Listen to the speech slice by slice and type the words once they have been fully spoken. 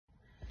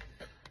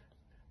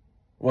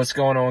What's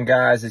going on,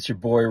 guys? It's your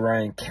boy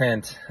Ryan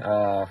Kent.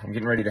 I'm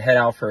getting ready to head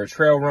out for a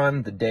trail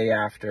run the day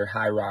after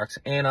HYROX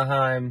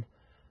Anaheim.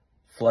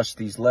 Flush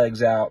these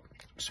legs out.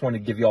 Just wanted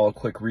to give you all a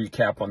quick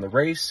recap on the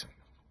race.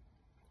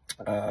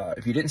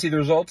 If you didn't see the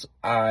results,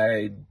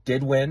 I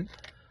did win.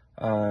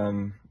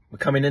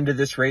 Coming into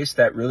this race,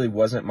 that really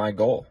wasn't my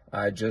goal.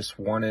 I just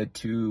wanted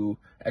to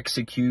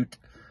execute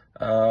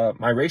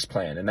my race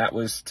plan, and that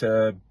was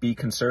to be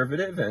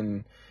conservative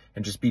and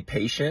just be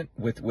patient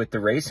with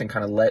the race and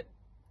kind of let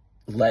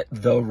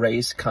the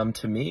race come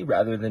to me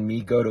rather than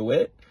me go to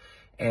it.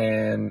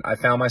 And I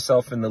found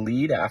myself in the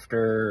lead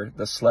after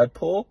the sled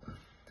pull,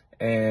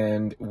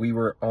 and we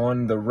were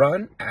on the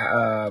run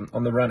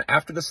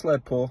after the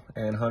sled pull,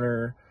 and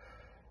Hunter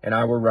and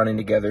I were running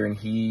together, and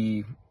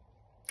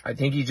I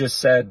think he just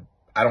said,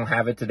 "I don't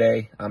have it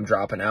today, I'm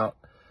dropping out."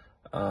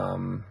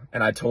 And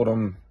I told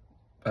him,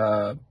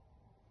 do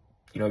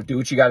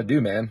what you got to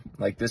do, man.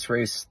 Like, this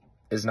race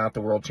is not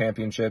the World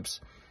Championships.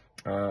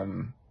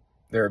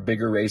 There are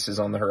bigger races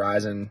on the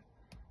horizon.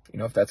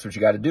 If that's what you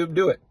got to do,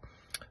 do it.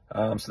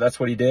 So that's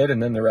what he did.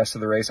 And then the rest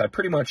of the race, I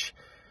pretty much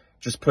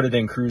just put it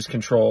in cruise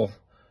control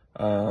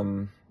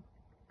from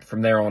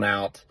there on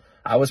out.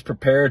 I was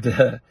prepared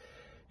to,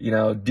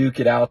 duke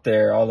it out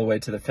there all the way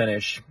to the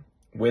finish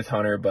with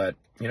Hunter. But,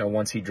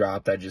 once he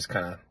dropped, I just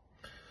kind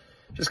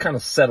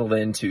of settled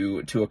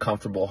into a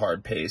comfortable,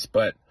 hard pace.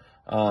 But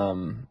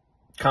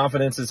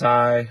confidence is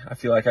high. I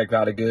feel like I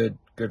got a good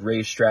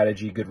race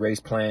strategy, good race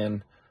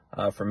plan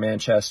from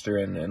Manchester,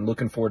 and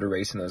looking forward to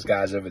racing those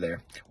guys over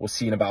there. We'll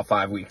see you in about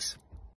 5 weeks.